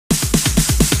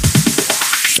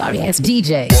sorry ass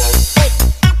DJ.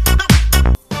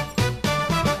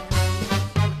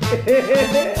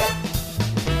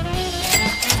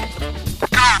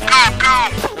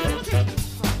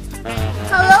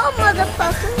 Hello,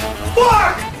 motherfucker.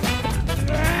 Fuck!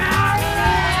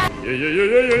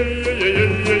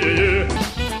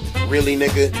 Really,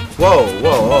 nigga? Whoa,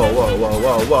 whoa, whoa, whoa, whoa,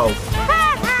 whoa, whoa.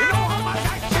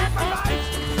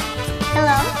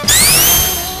 Hello?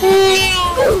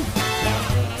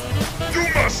 You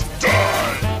must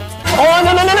die! Oh,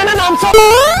 no, I'm sorry!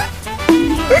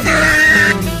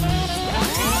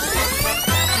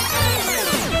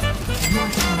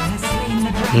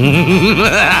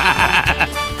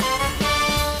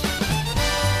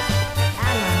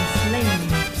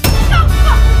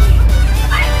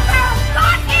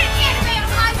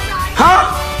 Huh?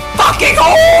 Fucking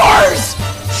whores!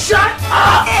 Shut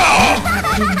up!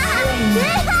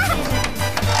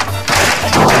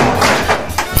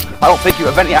 I don't think you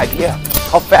have any idea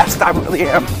how fast I really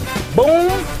am.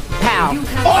 Boom, pow.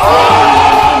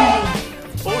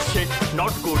 Oh shit,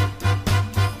 not good.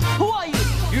 Who are you?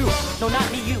 You. No, not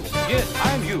me, you. Yeah,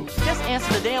 I'm you. Just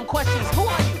answer the damn questions. Who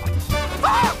are you?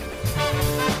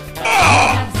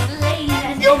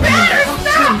 You better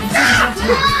stop!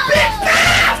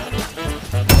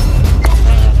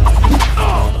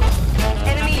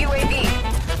 Enemy UAV.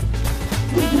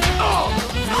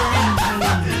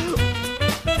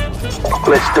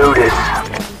 Let's do this.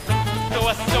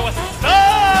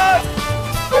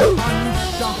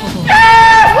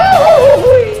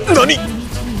 NANI?!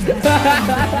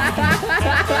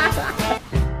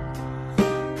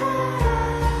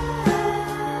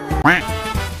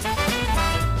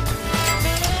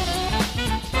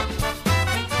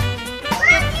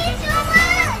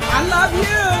 I love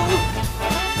you.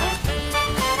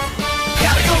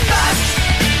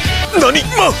 NANI?!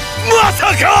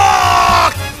 MASAKA!!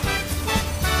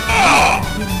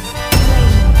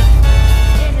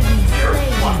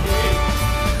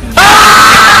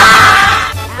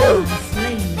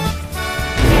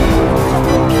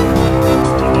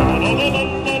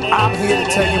 I'm here to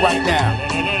tell you right now,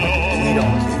 we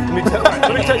don't care.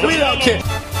 Let me tell you, we don't care.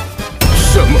 貴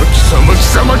様貴様貴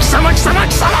様貴様貴様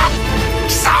貴様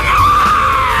貴様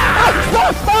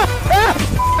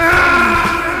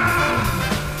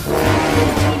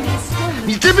你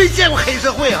真没见过黑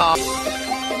社会哈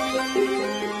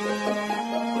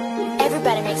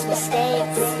Everybody makes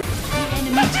mistakes. The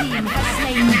enemy team has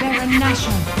slain Baron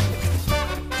Nashor.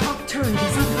 Top turret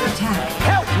is under attack.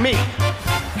 Help me!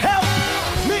 Help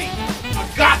me! I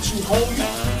got you, homie.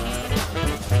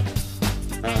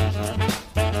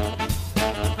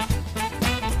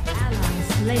 Ally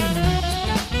slain.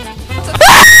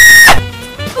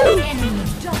 Enemy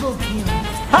double kill.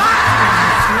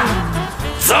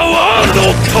 The world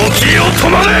of Tokyo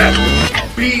Tomare!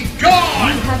 Be You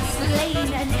gone! have slain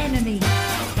an enemy.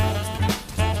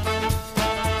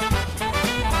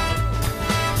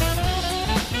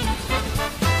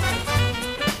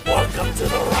 Welcome to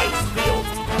the rice field,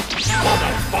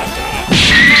 motherfucker!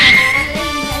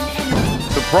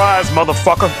 Surprise,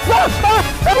 motherfucker!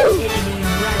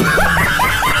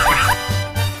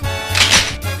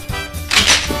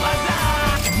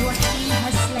 Your team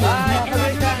has slain the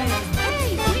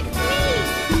enemy.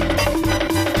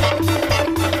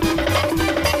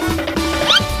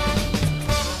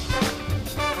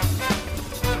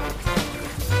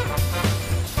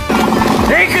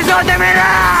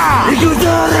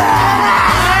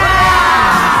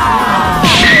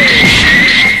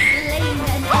 Slain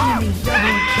an enemy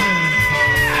double kill.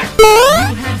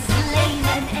 You have slain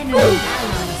an enemy. Ally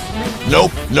slain.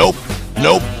 Nope, nope,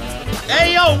 nope.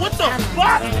 Hey yo, what the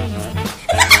fuck?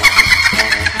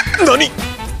 NANI?!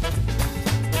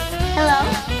 Hello?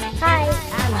 Hi.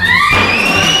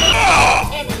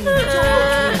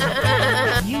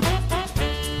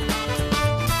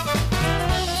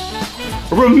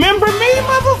 Remember me,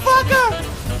 motherfucker?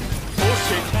 Oh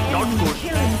shit, not good.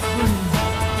 Killing spree.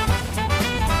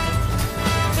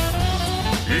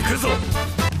 行くぞ!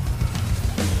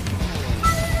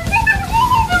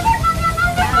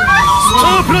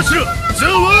 Star Flash! The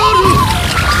world!